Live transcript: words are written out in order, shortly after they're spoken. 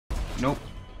Nope.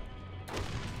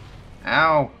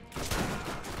 Ow.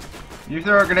 You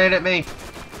throw a grenade at me?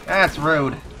 That's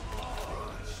rude.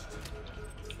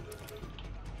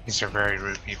 These are very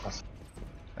rude people.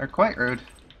 They're quite rude.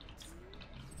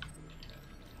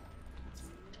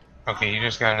 Okay, you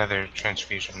just got another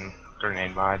transfusion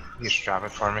grenade mod. You should drop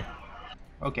it for me.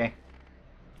 Okay.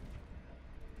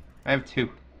 I have 2.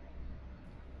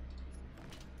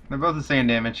 They're both the same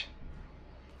damage.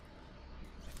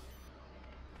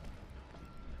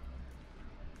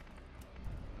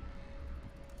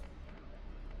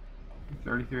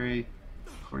 $33,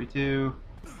 $42.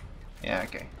 Yeah,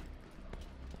 okay.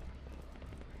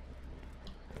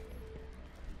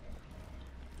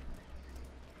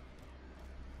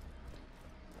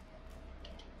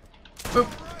 Boop.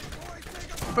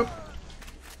 Boop.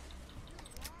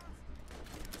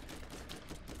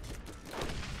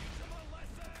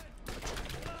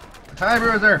 Hi,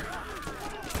 Bruiser.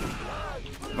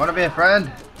 Want to be a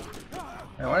friend?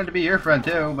 I wanted to be your friend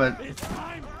too, but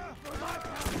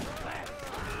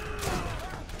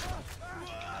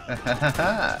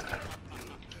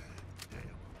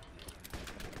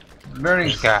burning.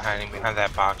 There's a guy hiding behind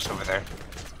that box over there.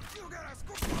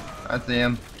 I see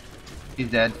him. He's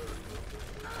dead.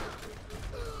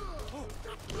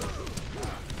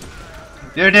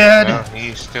 You're dead. No,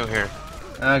 he's still here.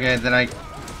 Okay, then I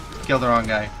killed the wrong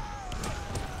guy.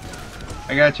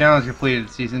 I got a challenge completed.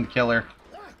 Seasoned killer.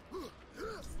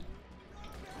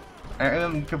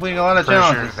 I'm completing a lot of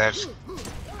challenges.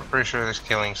 Pretty sure that's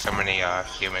killing so many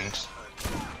humans.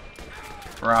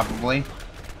 Probably.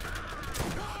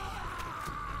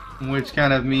 Which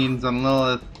kind of means on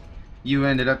Lilith, you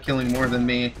ended up killing more than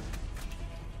me.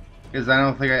 Because I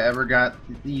don't think I ever got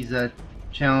these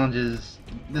challenges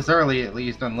this early, at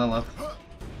least, on Lilith.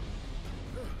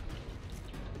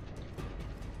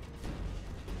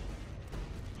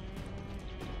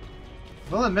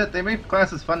 I'll admit, they made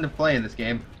classes fun to play in this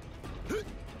game.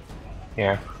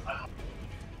 Yeah.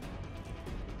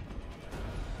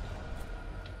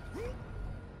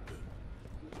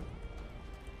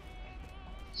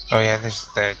 Oh yeah, this is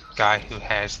the guy who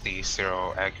has the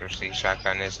 0 accuracy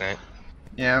shotgun, isn't it?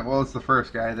 Yeah, well, it's the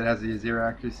first guy that has the 0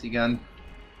 accuracy gun.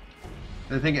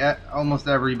 I think almost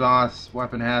every boss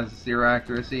weapon has 0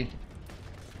 accuracy.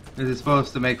 This is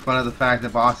supposed to make fun of the fact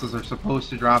that bosses are supposed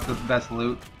to drop the best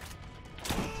loot.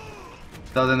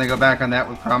 So then they go back on that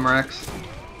with Cromrex.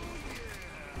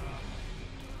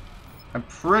 I'm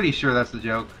pretty sure that's the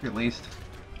joke, at least.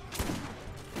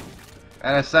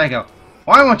 That is Psycho.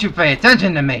 Why won't you pay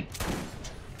attention to me?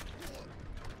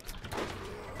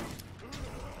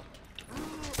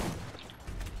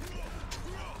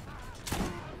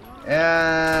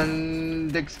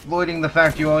 And exploiting the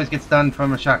fact you always get stunned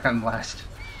from a shotgun blast.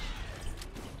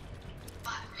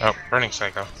 Oh, burning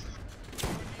psycho.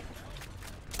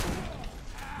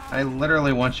 I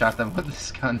literally one-shot them with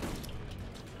this gun.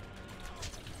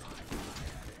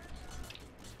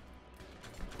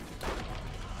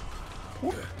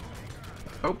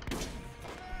 Oh.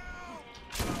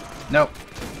 Nope.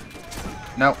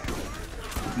 Nope.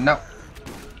 Nope.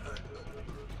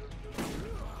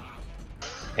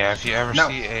 Yeah, if you ever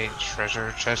see a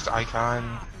treasure chest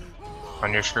icon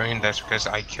on your screen, that's because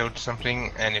I killed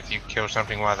something, and if you kill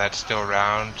something while that's still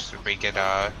around, we get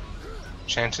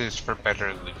chances for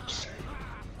better loot.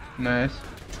 Nice.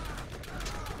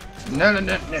 No, no,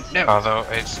 no, no, no. Although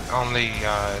it's only,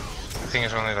 I think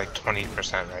it's only like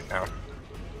 20% right now.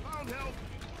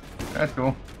 That's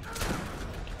cool.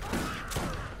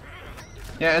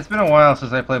 Yeah, it's been a while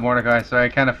since I played Mordecai, so I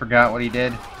kind of forgot what he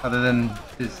did, other than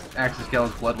his axe skill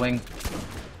is Bloodwing.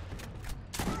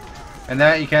 And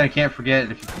that you kind of can't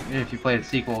forget if you play the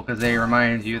sequel, because they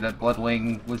remind you that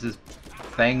Bloodwing was his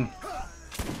thing.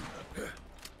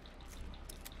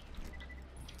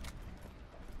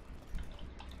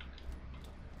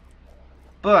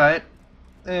 But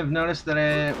I've noticed that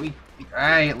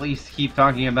I at least keep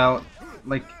talking about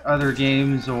like other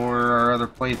games or our other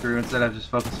playthrough instead of just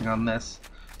focusing on this.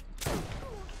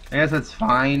 I guess that's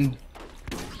fine.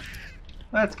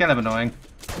 That's kind of annoying.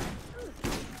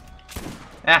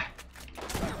 Ah!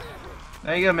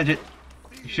 There you go, midget.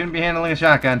 You shouldn't be handling a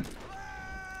shotgun.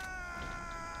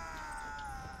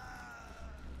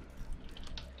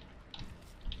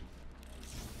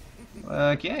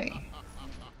 Okay.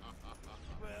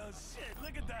 Well, shit,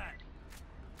 look at that.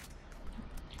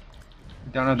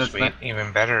 Don't know if that's Sweet,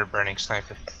 even better burning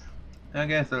sniper.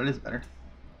 Okay, so it is better.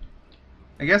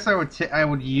 I guess I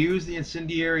would use the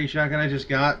incendiary shotgun I just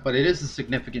got, but it is a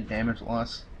significant damage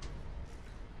loss.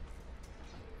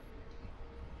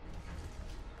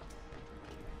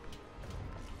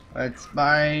 Let's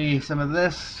buy some of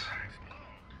this.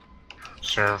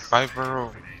 Survivor.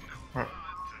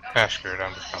 Ah, screw it,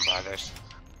 I'm just gonna buy this.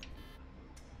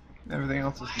 Everything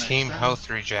else is maxed Team out. Health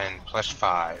Regen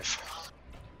 +5.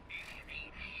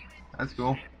 That's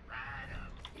cool.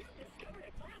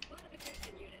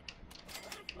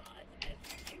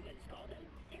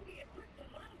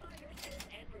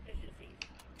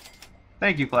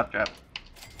 Thank you, Flapjack.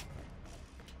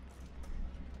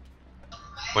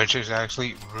 Which is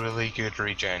actually really good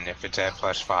regen if it's at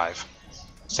 +5.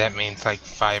 So that means like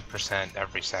 5%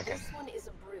 every second. This one is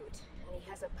a brute, and he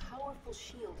has a powerful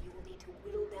shield you will need to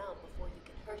whittle down before you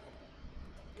can hurt him.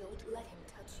 Don't let him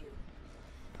touch you.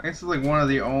 I guess it's like one of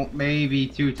the maybe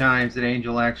 2 times that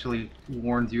Angel actually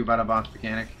warns you about a boss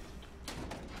mechanic.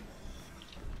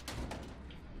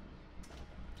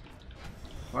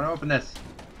 I want to open this.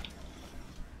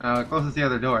 It closes the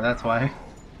other door, that's why.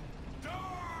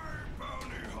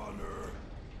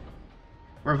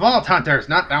 We're Vault Hunters,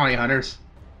 not Bounty Hunters.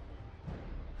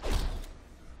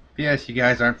 P.S. You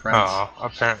guys aren't friends. Oh,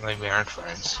 apparently we aren't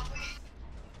friends.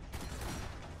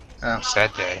 Oh,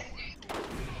 Sad day.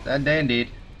 sad day indeed.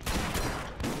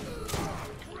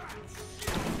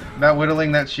 About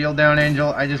whittling that shield down,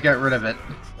 Angel, I just got rid of it.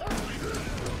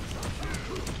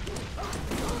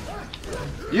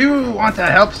 You want to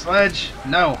help, Sledge?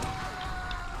 No.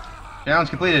 Challenge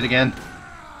completed again.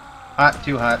 Hot,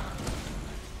 too hot.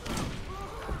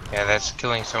 Yeah, that's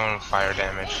killing someone with fire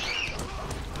damage.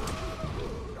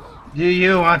 Do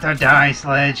you want to die,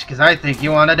 Sledge? Because I think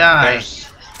you want to die.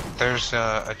 There's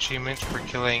achievements for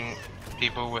killing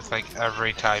people with like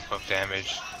every type of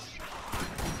damage.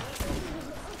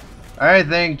 I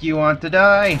think you want to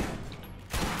die.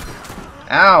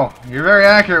 Ow! You're very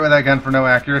accurate with that gun for no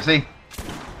accuracy.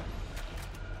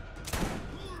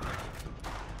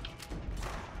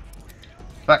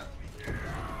 Fuck.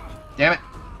 Damn it.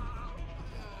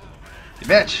 You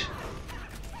bitch.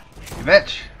 You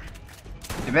bitch.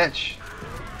 You bitch.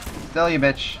 Still you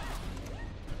bitch.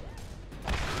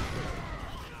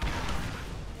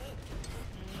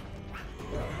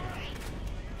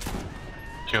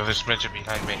 Kill this midget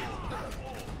behind me.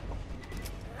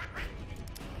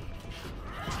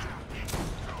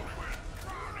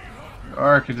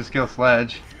 Or I could just kill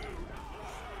Sledge.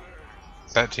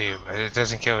 That too, but it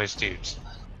doesn't kill his dudes.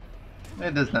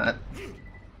 It does not.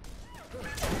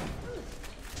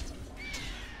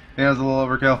 That was a little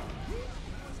overkill.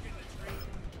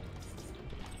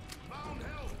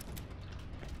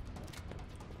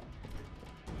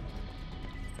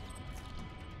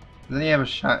 Then he have a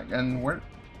shotgun. Where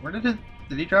did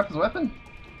he drop his weapon?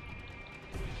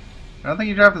 I don't think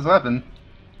he dropped his weapon.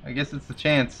 I guess it's the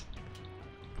chance.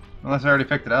 Unless I already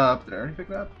picked it up. Did I already pick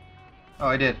it up? Oh,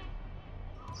 I did.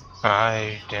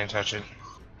 I didn't touch it.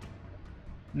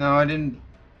 No, I didn't.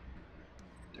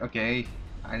 Okay,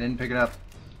 I didn't pick it up.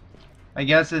 I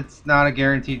guess it's not a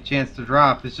guaranteed chance to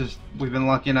drop. It's just we've been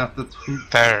lucky enough to.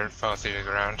 There, it fell through the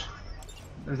ground.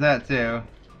 There's that too.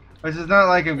 Which is not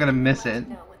like I'm gonna miss it.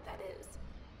 Know what that is.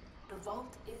 The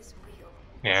vault is real.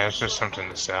 Yeah, it's just something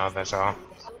to sell, that's all.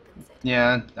 That opens it.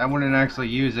 Yeah, I wouldn't actually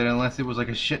use it unless it was like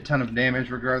a shit ton of damage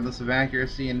regardless of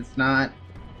accuracy, and it's not.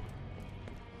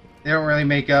 They don't really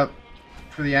make up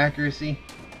for the accuracy.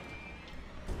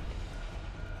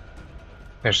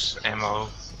 There's ammo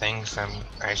things I'm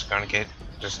just gonna get,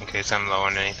 just in case I'm low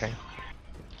on anything.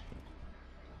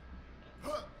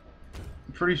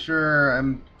 I'm pretty sure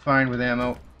I'm fine with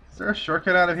ammo. Is there a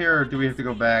shortcut out of here, or do we have to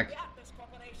go back?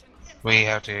 We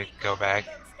have to go back.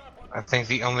 I think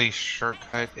the only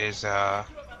shortcut is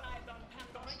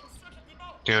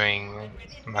doing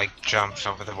like jumps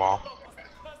over the wall.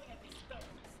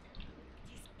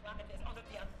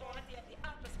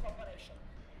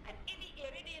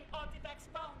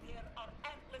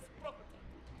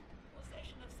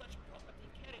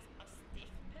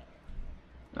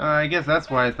 I guess that's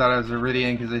why I thought it was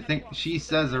Iridian, because I think she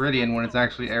says Iridian when it's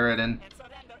actually Eridan.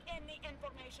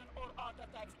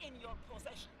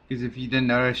 Because if you didn't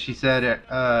notice, she said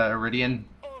Iridian.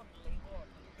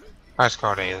 That's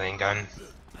called alien gun.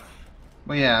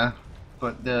 Well, yeah,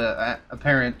 but the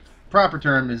apparent proper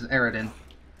term is Eridan.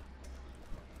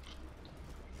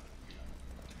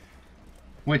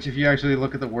 Which, if you actually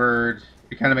look at the word,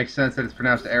 it kind of makes sense that it's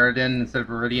pronounced Eridan instead of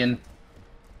Iridian.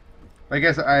 I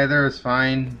guess either is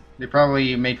fine. They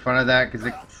probably made fun of that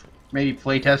because maybe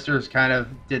playtesters kind of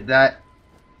did that.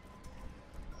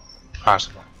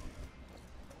 Possible.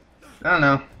 I don't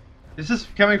know. This is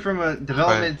coming from a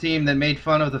development team that made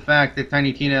fun of the fact that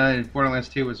Tiny Tina in Borderlands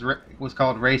 2 was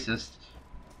called racist,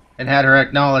 and had her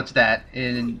acknowledge that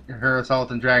in her Assault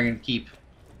and Dragon Keep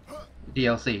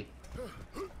DLC.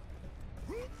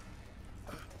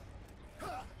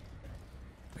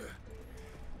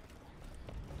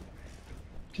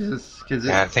 Cause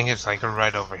Yeah, I think it's like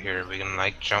right over here. We can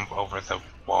like jump over the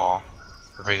wall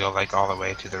if we go like all the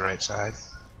way to the right side.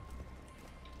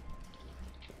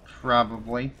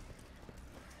 probably.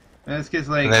 And it's cause And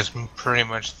like that's pretty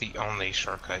much the only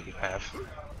shortcut you have.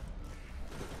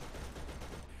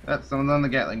 that's someone's on the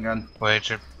Gatling gun.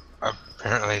 Which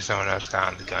apparently someone else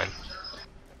got on the gun.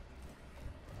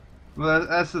 Well,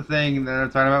 that's the thing that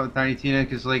I'm talking about with Tiny Tina,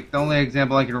 because like the only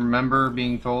example I can remember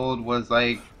being told was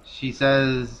like she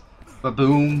says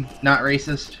 "baboom," not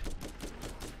racist,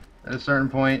 at a certain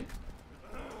point.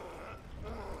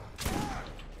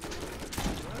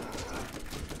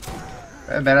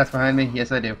 I have a badass behind me.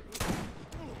 Yes, I do.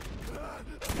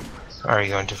 Are you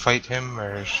going to fight him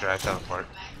or should I teleport?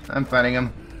 I'm fighting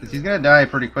him because he's gonna die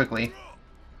pretty quickly.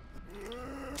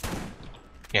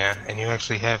 Yeah, and you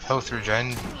actually have health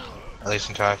regen, at least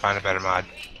until I find a better mod.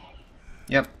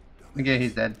 Yep. Okay,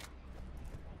 he's dead.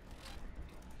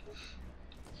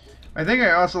 I think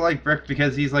I also like Brick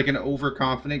because he's like an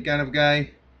overconfident kind of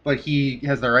guy, but he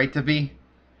has the right to be.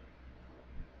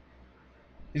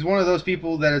 He's one of those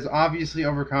people that is obviously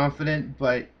overconfident,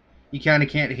 but you kind of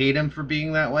can't hate him for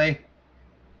being that way.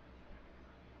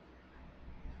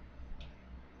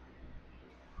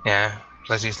 Yeah,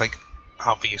 plus he's like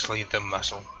obviously the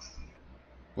muscle.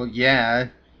 Well, yeah.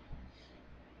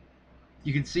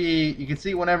 You can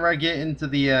see whenever I get into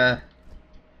the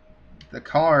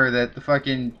car that the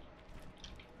fucking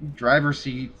driver's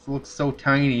seat looks so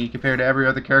tiny compared to every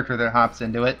other character that hops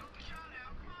into it.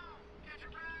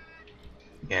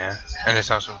 Yeah, and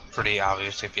it's also pretty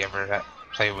obvious if you ever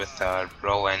play with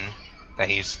Roland that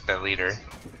he's the leader.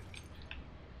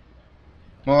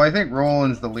 Well, I think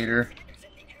Roland's the leader.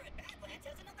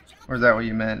 Or is that what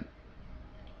you meant?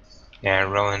 Yeah,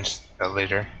 Roland's the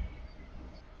leader.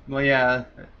 Well, yeah.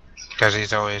 Because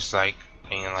he's always like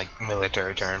being in like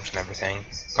military terms and everything,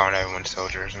 calling everyone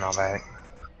soldiers and all that.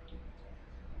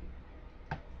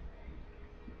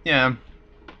 Yeah.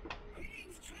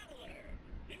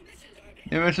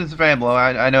 New missions available.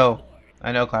 I know.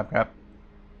 I know, Claptrap.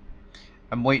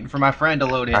 I'm waiting for my friend to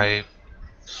load in. I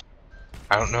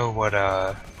don't know what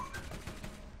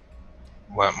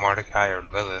Mordecai or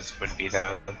Lilith would be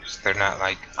though, because they're not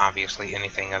like obviously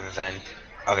anything other than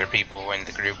other people in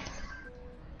the group.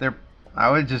 I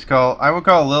would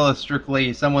call Lilith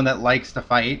strictly someone that likes to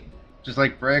fight, just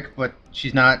like Brick, but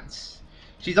she's not.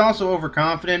 She's also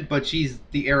overconfident, but she's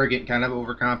the arrogant kind of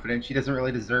overconfident. She doesn't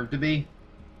really deserve to be.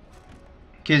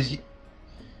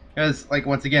 Because, like,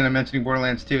 once again, I'm mentioning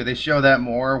Borderlands 2. They show that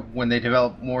more when they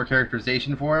develop more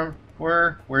characterization for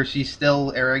her, where she's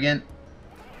still arrogant.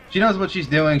 She knows what she's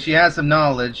doing. She has some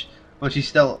knowledge, but she's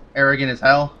still arrogant as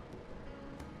hell.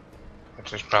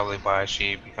 Which is probably why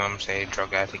she becomes a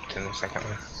drug addict in the second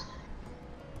one.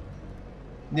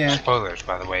 Yeah. Spoilers,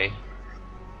 by the way.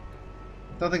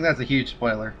 Don't think that's a huge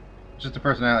spoiler. It's just a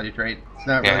personality trait. It's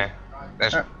not Yeah,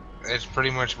 really. it's pretty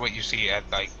much what you see at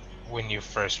like when you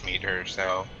first meet her,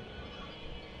 so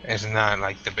it's not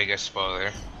like the biggest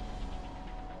spoiler.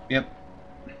 Yep.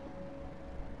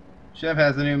 Chef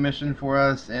has a new mission for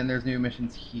us, and there's new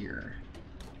missions here.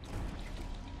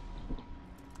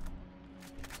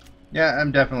 Yeah,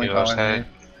 I'm definitely following you.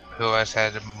 Who else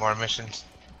had more missions?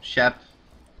 Shep.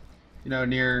 You know,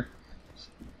 near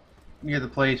the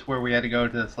place where we had to go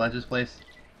to the Sledge's place.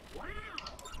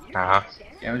 Uh-huh.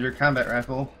 Scavenger combat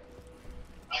rifle.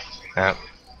 Yep.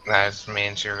 That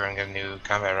means you're going to get a new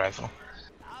combat rifle.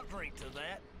 I'll drink to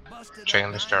that. Busted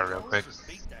Checking the up store real quick.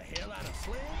 beat the hell out of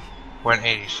Slim.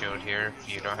 180 shield here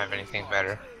if you don't have anything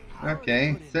better.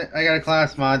 Okay, so I got a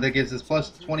class mod that gives us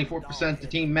plus 24% to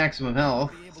team maximum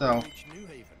health, so... Reach New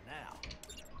Haven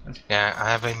now. Yeah, I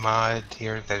have a mod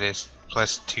here that is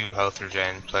plus 2 health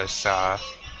regen, plus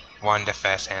 1 to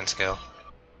fast hand skill.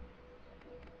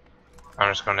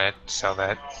 I'm just gonna sell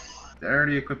that. Did I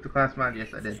already equip the class mod?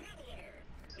 Yes, I did.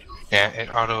 Yeah,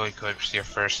 it auto equips your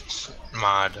first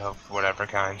mod of whatever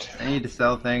kind. I need to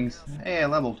sell things. Hey, I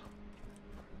leveled.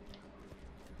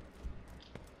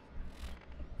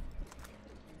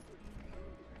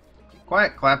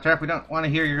 Quiet, Claptrap. We don't want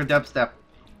to hear your dubstep.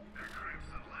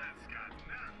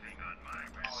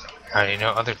 I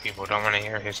know other people don't want to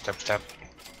hear his step.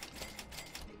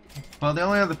 Well, the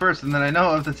only other person that I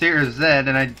know of that's here is Zed,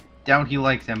 and I doubt he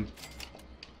likes him.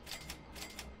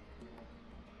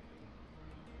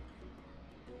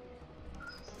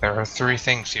 There are 3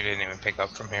 things you didn't even pick up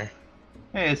from here.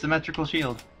 Hey, a symmetrical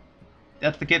shield.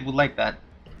 That's the kid would like that.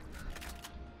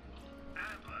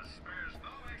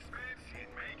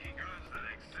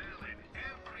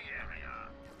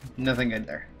 Nothing good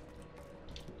there.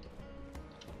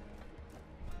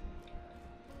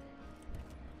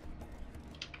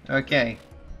 Okay,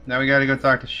 Now we gotta go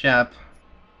talk to Shep.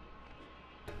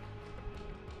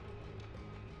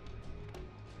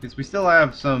 Because we still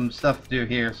have some stuff to do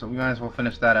here, so we might as well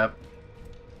finish that up.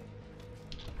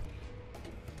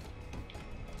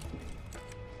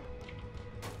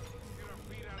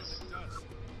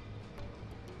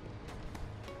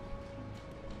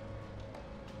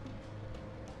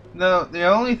 No, the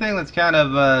only thing that's kind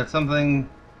of something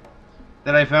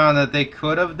that I found that they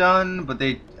could have done, but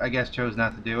they, I guess, chose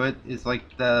not to do it, is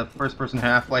like the first-person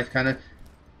Half-Life kind of...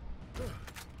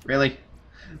 Really?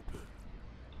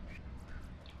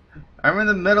 I'm in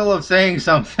the middle of saying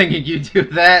something and you do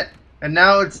that, and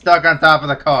now it's stuck on top of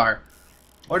the car.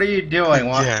 What are you doing?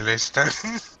 What? Yeah, they stuck.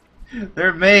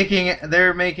 They're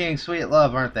making sweet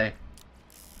love, aren't they?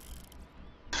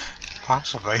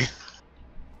 Possibly.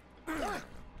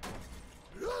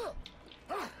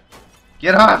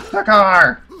 Get off the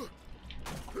car!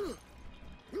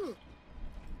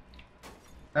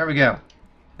 There we go.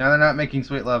 Now they're not making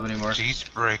sweet love anymore.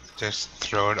 Jeez, Brick, just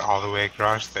throw it all the way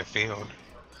across the field.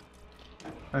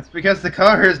 That's because the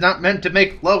car is not meant to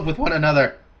make love with one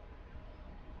another.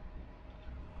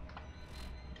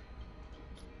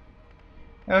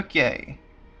 Okay.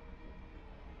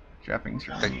 Dropping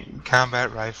The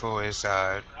combat rifle is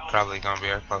probably gonna be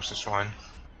our closest one.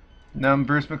 No,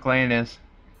 Bruce McLean is.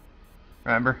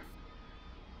 Remember?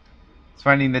 It's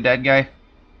finding the dead guy.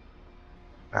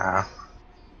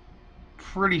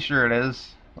 Pretty sure it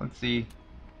is. Let's see.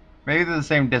 Maybe they're the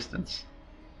same distance.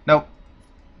 Nope.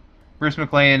 Bruce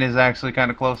McLean is actually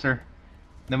kind of closer.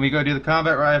 Then we go do the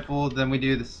combat rifle. Then we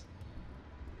do this.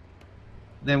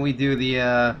 Then we do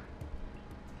the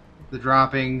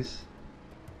droppings.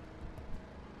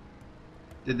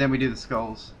 Then we do the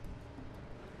skulls.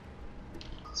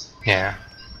 Yeah,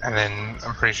 and then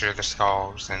I'm pretty sure the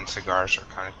skulls and cigars are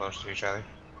kind of close to each other.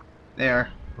 They are.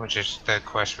 Which is the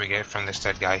quest we get from this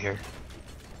dead guy here.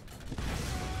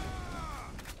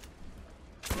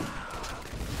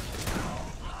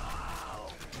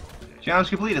 Challenge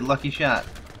completed. Lucky shot.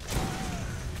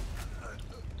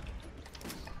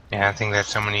 Yeah, I think that's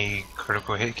so many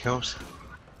critical hit kills.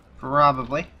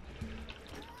 Probably.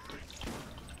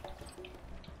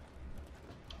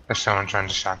 There's someone trying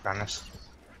to shotgun us.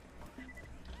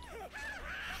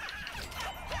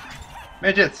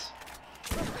 Midgets.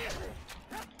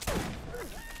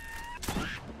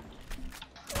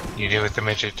 You deal with the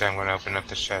midget, I'm gonna open up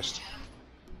this chest.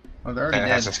 Oh, they're already That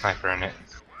dead. has a sniper in it.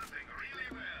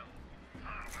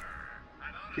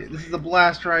 Okay, this is a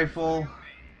blast rifle,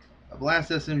 a blast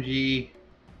SMG,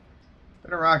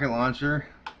 and a rocket launcher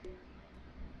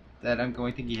that I'm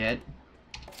going to get.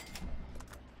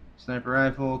 Sniper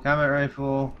rifle, combat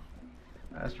rifle,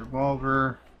 fast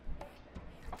revolver,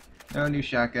 no new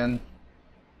shotgun.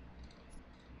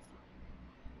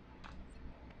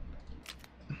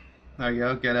 There you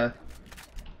go, get a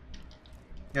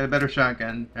better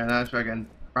shotgun, and not a shotgun,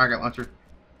 rocket launcher.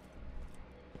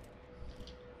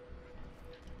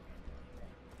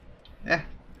 Yeah.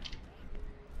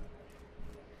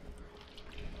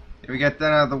 We got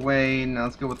that out of the way, now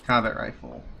let's go with combat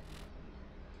rifle.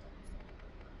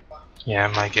 Yeah,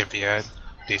 I might give you a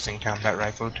decent combat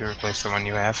rifle to replace the one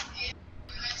you have.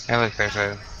 Hey look, there's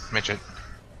a midget.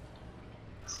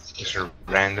 Just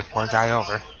ran the poor guy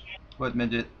over. What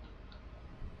midget?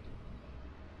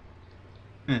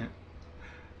 Yeah,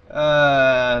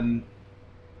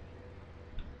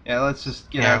 let's just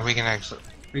get out. We can actually.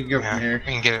 We can go from here.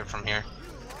 We can get it from here.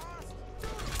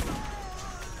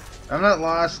 I'm not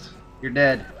lost. You're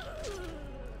dead.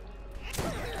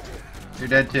 You're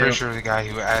dead too. Pretty sure the guy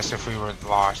who asked if we were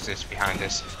lost is behind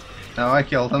us. No, I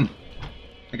killed him.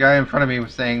 The guy in front of me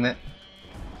was saying that.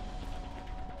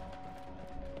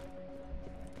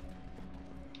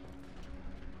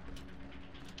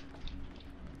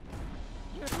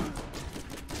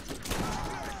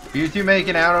 Are you two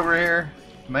making out over here?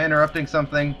 Am I interrupting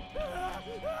something?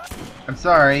 I'm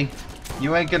sorry.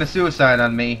 You ain't gonna suicide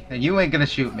on me, and you ain't gonna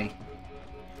shoot me.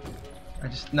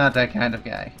 I'm just not that kind of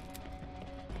guy.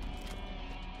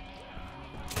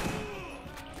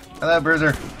 Hello,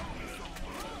 Bruiser.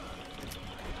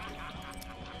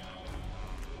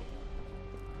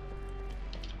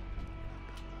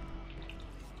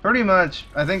 Pretty much,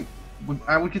 I think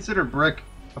I would consider Brick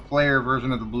a player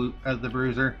version of the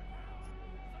Bruiser.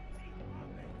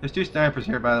 There's two snipers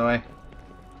here, by the way.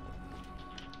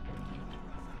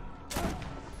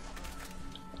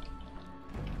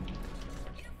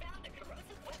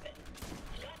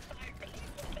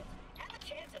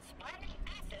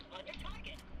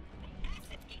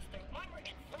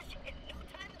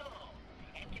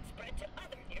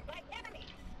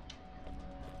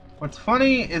 What's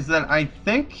funny is that I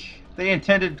think They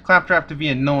intended Claptrap to be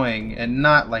annoying and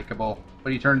not likable,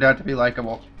 but he turned out to be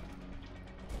likable.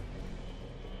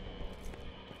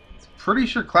 Pretty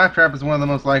sure Claptrap is one of the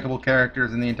most likable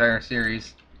characters in the entire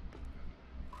series.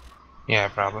 Yeah,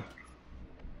 probably.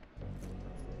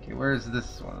 Okay, where's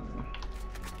this one?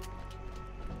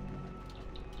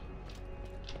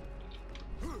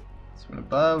 This one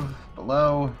above,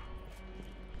 below.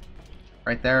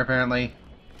 Right there, apparently.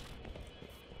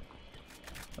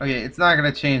 Okay, it's not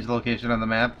going to change the location on the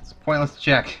map. It's pointless to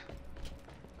check.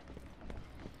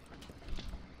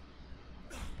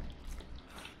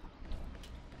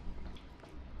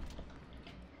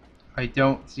 I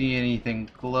don't see anything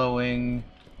glowing.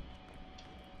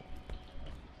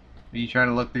 Are you trying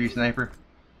to look through your sniper?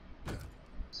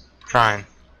 Trying.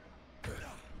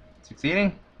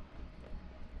 Succeeding?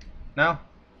 No?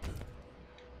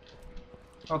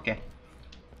 Okay.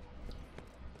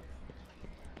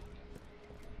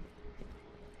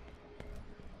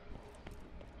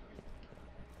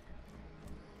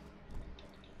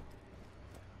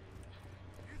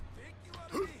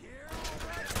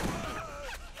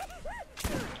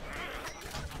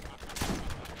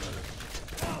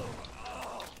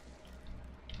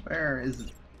 Where is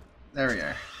it? There we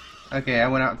are. Okay, I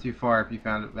went out too far if you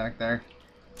found it back there.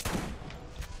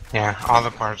 Yeah, all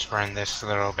the parts were in this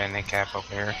little abandoned cap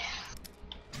over here.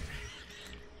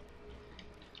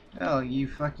 Oh, you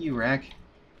fuck you, Rack.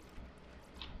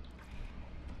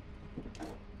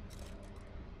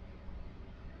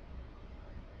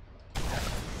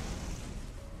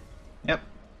 Yep,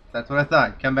 that's what I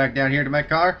thought. Come back down here to my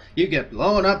car, you get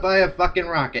blown up by a fucking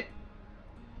rocket.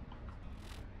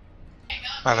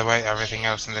 By the way, everything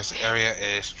else in this area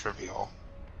is trivial.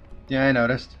 Yeah, I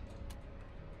noticed.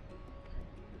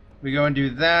 We go and do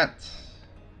that.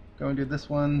 Go and do this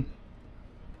one.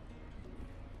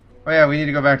 Oh yeah, we need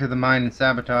to go back to the mine and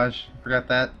sabotage. Forgot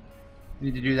that. We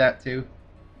need to do that too.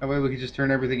 That way we can just turn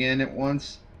everything in at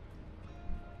once.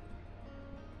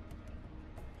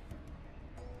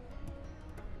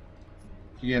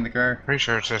 Did you get in the car? Pretty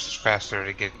sure it's just faster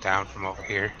to get down from over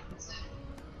here.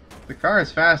 The car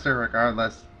is faster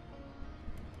regardless.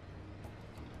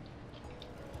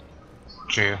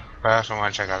 True, but I also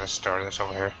want to check out the store that's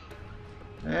over here.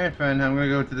 Alright, fine. I'm gonna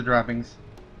go to the droppings.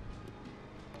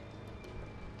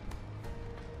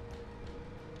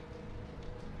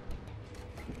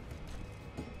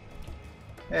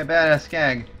 Hey, badass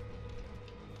skag.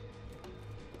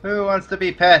 Who wants to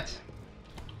be pet?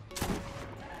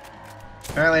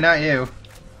 Apparently not you.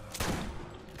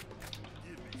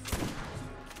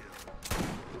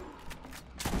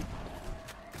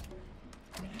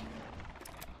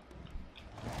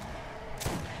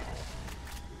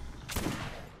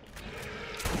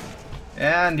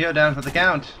 And you're down for the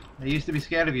count. I used to be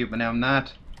scared of you, but now I'm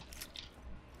not.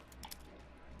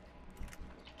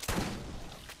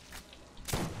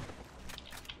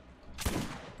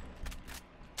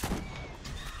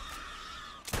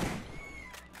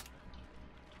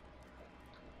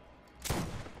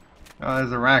 Oh,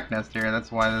 there's a rack nest here.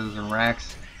 That's why there's a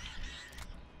racks.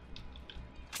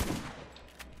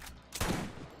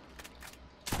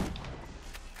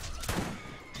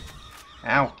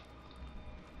 Ow.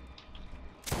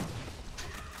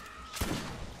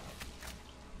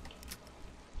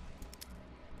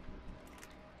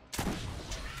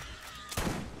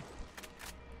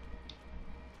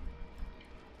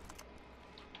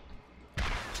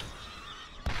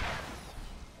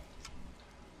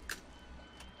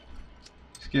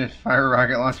 Just gonna fire a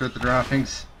rocket launcher at the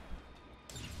droppings.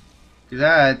 Do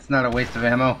that, it's not a waste of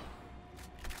ammo.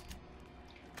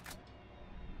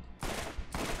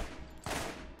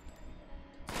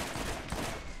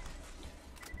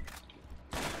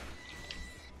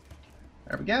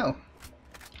 There we go.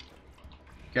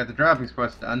 Got the droppings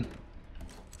quest done.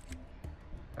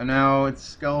 And now it's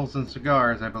skulls and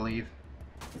cigars, I believe.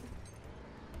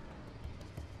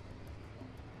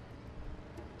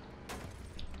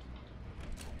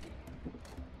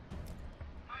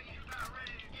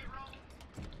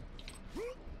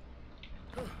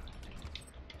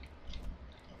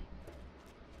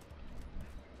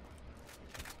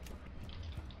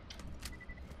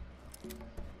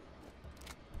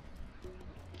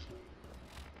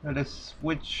 Let us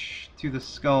switch to the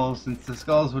skulls, since the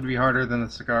skulls would be harder than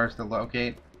the cigars to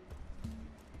locate.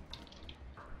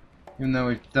 Even though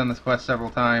we've done this quest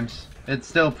several times, it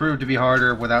still proved to be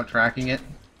harder without tracking it.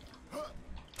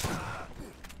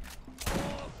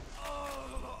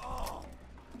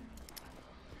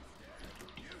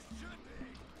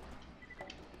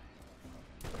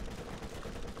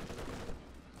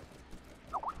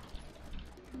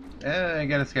 I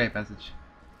got a Skype message.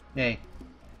 Yay.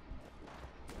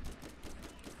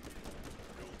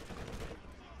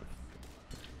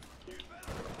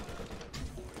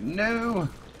 No!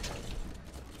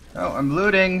 Oh, I'm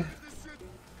looting!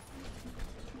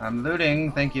 I'm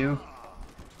looting, thank you.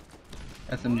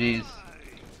 SMGs.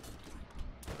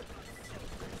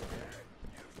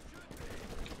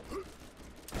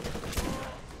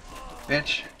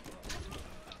 Bitch.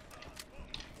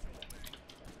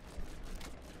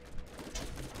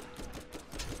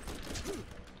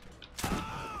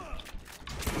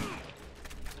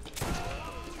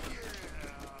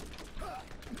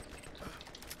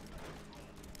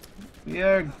 We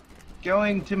are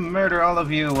going to murder all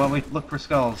of you while we look for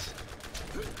skulls.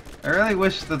 I really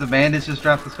wish that the bandits just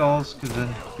dropped the skulls, because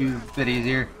it'd be a bit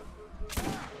easier.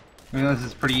 Even though this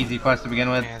is a pretty easy quest to begin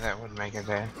with. Yeah, that would make it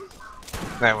there.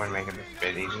 That would make it a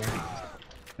bit easier.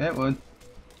 It would.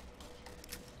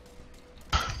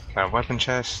 Weapon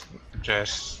chest,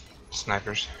 just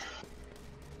snipers.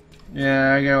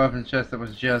 Yeah, I got a weapon chest that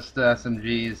was just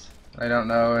SMGs. I don't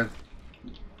know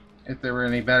if they were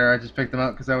any better. I just picked them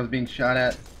up because I was being shot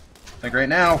at. Like right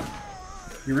now.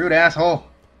 You rude asshole.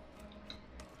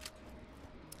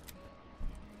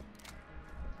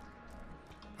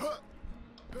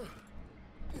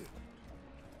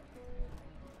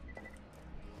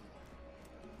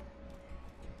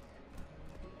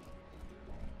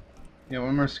 Yeah,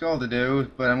 one more skull to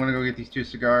do, but I'm gonna go get these 2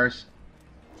 cigars.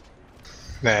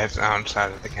 That's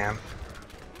outside of the camp.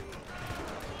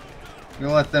 I'm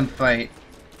gonna let them fight.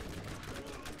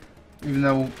 Even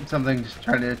though something just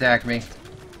tried to attack me.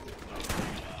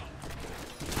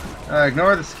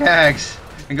 Ignore the skags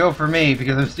and go for me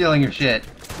because I'm stealing your shit.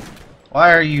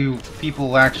 Why are you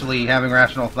people actually having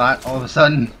rational thought all of a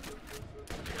sudden?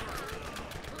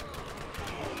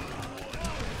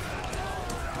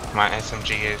 My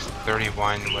SMG is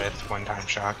 31 with one-time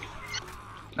shock.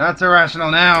 Not so rational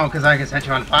now, because I can set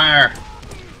you on fire.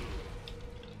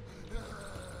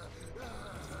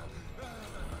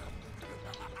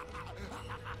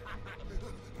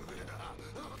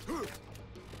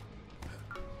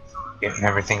 Getting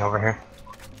everything over here.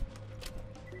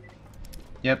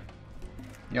 Yep.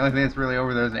 The only thing that's really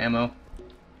over there is ammo.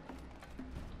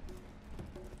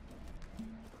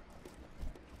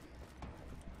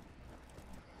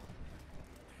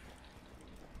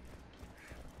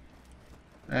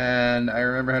 And I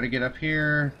remember how to get up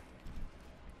here.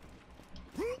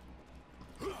 There's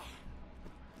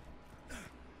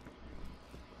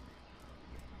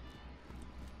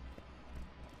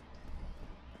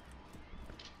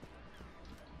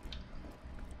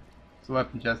a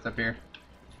weapon chest up here.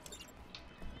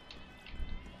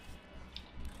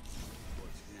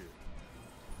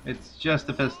 It's just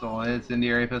a pistol. It's an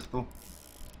incendiary pistol.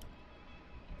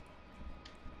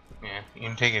 Yeah, you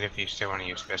can take it if you still want to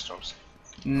use pistols.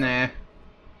 Nah.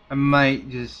 I might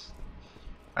just...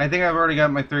 I think I've already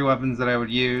got my 3 weapons that I would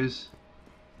use.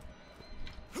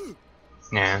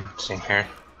 Yeah, same here.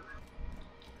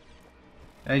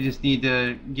 I just need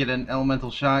to get an elemental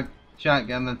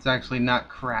shotgun that's actually not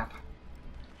crap.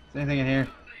 Is there anything in here?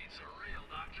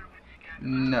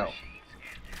 No.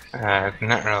 Not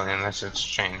really, unless it's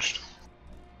changed.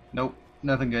 Nope.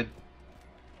 Nothing good.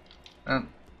 I'm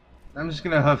just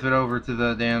gonna hoof it over to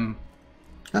the damn...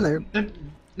 Hello.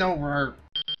 No,